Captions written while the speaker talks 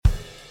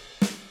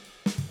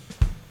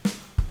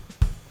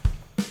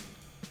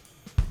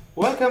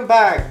Welcome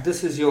back.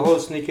 This is your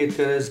host Niket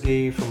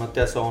Karesgi from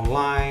Atyasa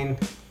Online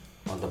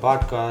on the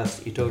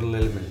podcast Eternal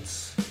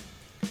Elements.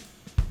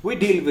 We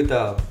deal with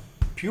a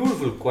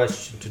beautiful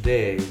question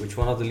today, which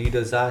one of the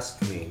leaders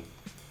asked me.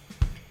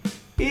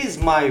 Is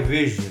my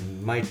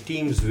vision, my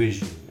team's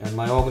vision, and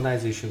my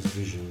organization's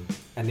vision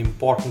an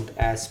important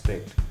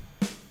aspect?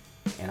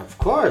 And of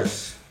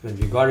course, when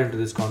we got into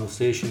this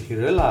conversation, he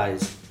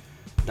realized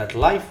that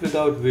life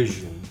without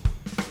vision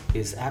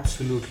is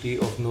absolutely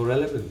of no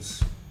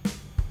relevance.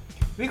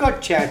 We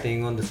got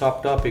chatting on the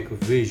topic of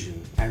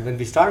vision, and when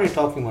we started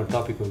talking about the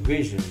topic of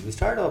vision, we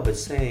started off by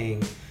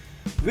saying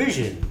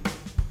vision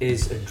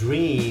is a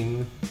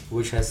dream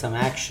which has some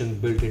action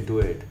built into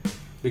it.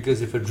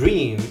 Because if a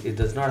dream it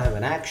does not have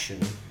an action,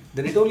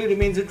 then it only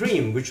remains a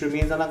dream which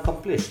remains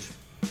unaccomplished.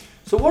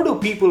 So what do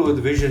people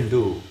with vision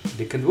do?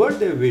 They convert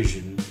their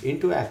vision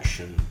into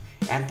action,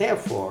 and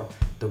therefore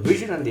the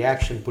vision and the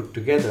action put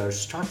together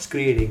starts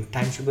creating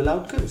tangible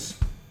outcomes.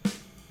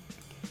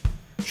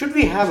 Should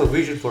we have a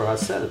vision for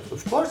ourselves?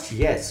 Of course,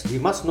 yes. We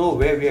must know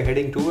where we are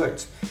heading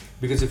towards.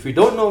 Because if we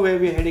don't know where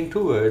we are heading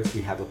towards,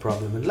 we have a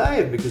problem in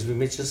life because we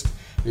may just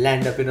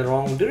land up in the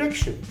wrong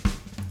direction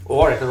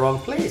or at the wrong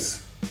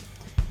place.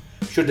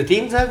 Should the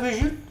teams have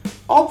vision?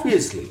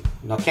 Obviously.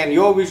 Now, can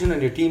your vision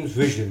and your team's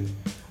vision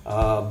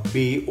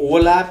be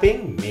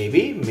overlapping?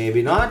 Maybe,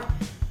 maybe not.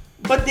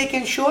 But they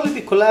can surely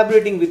be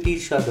collaborating with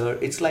each other.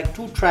 It's like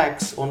two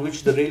tracks on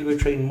which the railway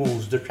train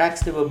moves. The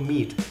tracks never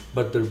meet,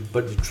 but the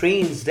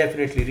trains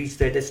definitely reach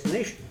their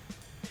destination.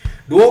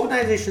 Do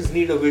organizations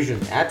need a vision?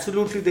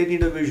 Absolutely, they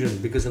need a vision,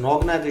 because an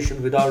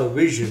organization without a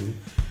vision,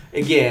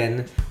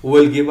 again,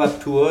 will give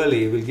up too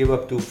early, will give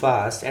up too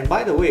fast. And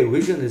by the way,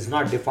 vision is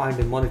not defined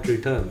in monetary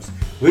terms.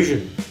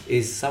 Vision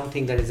is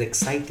something that is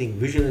exciting.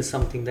 Vision is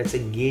something that's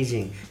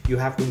engaging. You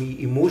have to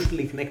be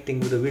emotionally connecting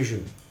with a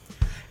vision.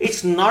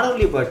 It's not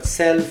only about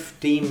self,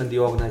 team, and the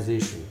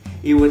organization.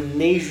 Even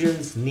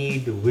nations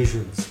need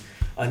visions.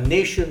 A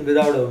nation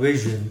without a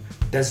vision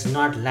does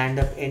not land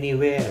up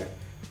anywhere.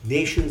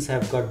 Nations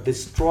have got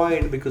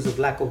destroyed because of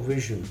lack of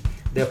vision.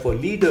 Therefore,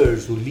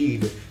 leaders who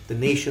lead the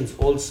nations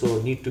also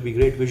need to be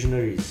great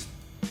visionaries.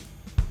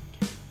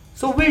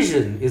 So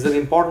vision is an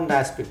important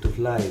aspect of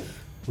life.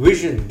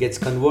 Vision gets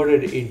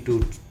converted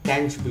into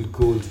tangible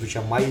goals, which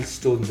are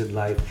milestones in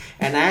life.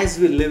 And as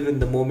we live in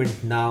the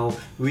moment now,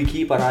 we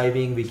keep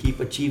arriving, we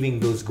keep achieving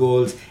those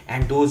goals,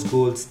 and those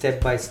goals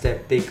step by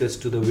step take us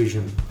to the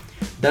vision.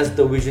 Does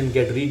the vision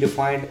get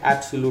redefined?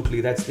 Absolutely.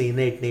 That's the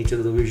innate nature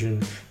of the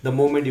vision. The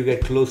moment you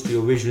get close to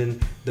your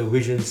vision, the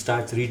vision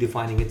starts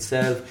redefining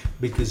itself,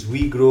 because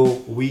we grow,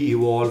 we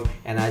evolve,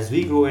 and as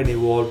we grow and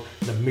evolve,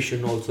 the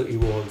mission also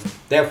evolves.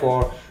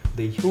 Therefore,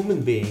 the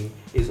human being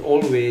is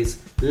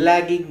always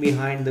lagging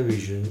behind the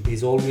vision,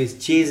 is always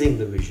chasing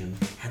the vision,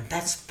 and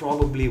that's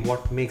probably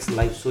what makes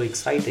life so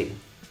exciting.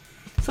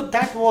 So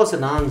that was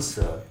an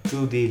answer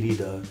to the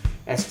leader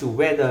as to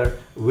whether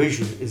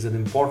vision is an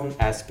important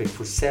aspect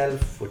for self,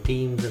 for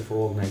teams, and for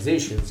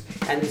organizations,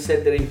 and he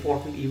said they're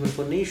important even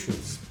for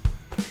nations.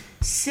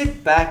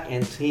 Sit back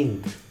and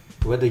think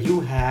whether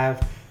you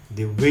have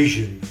the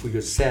vision for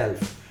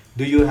yourself.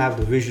 Do you have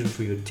the vision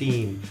for your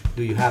team?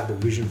 Do you have the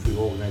vision for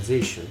your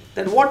organization?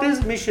 Then what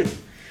is mission?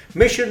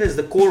 Mission is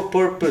the core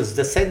purpose.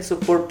 The sense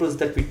of purpose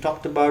that we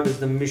talked about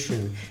is the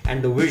mission.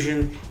 And the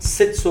vision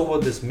sits over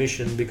this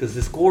mission, because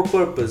this core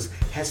purpose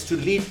has to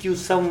lead you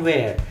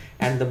somewhere.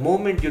 And the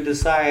moment you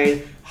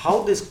decide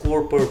how this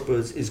core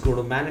purpose is going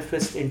to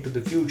manifest into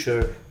the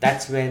future,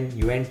 that's when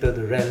you enter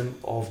the realm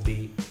of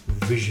the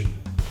vision.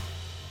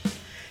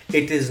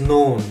 It is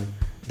known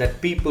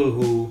that people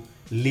who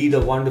lead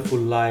a wonderful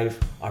life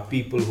are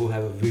people who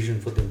have a vision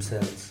for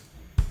themselves.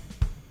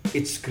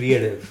 It's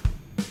creative,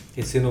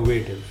 it's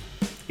innovative,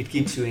 it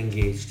keeps you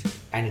engaged,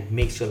 and it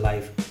makes your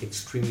life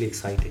extremely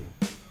exciting.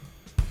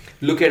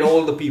 Look at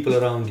all the people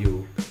around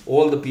you,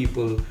 all the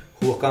people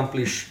who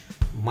accomplish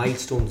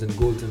milestones and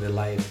goals in their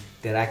life.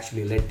 They're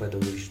actually led by the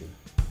vision.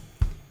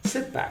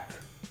 Sit back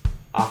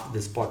after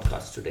this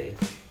podcast today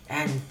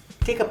and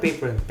take a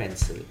paper and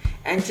pencil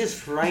and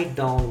just write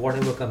down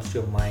whatever comes to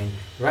your mind.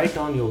 Write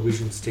down your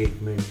vision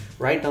statement,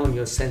 write down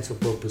your sense of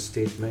purpose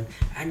statement,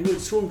 and you'll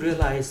soon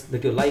realize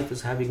that your life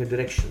is having a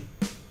direction.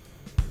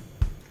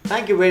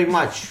 Thank you very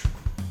much.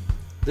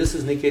 This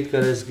is Niket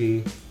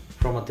Karesgi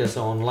from Atyasa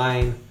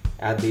Online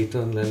at the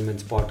Eternal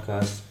Elements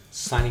podcast,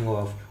 signing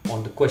off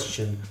on the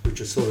question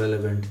which is so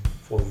relevant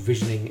for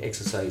visioning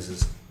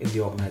exercises in the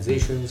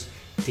organizations,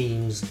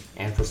 teams,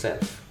 and for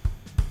self.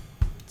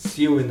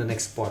 See you in the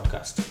next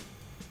podcast.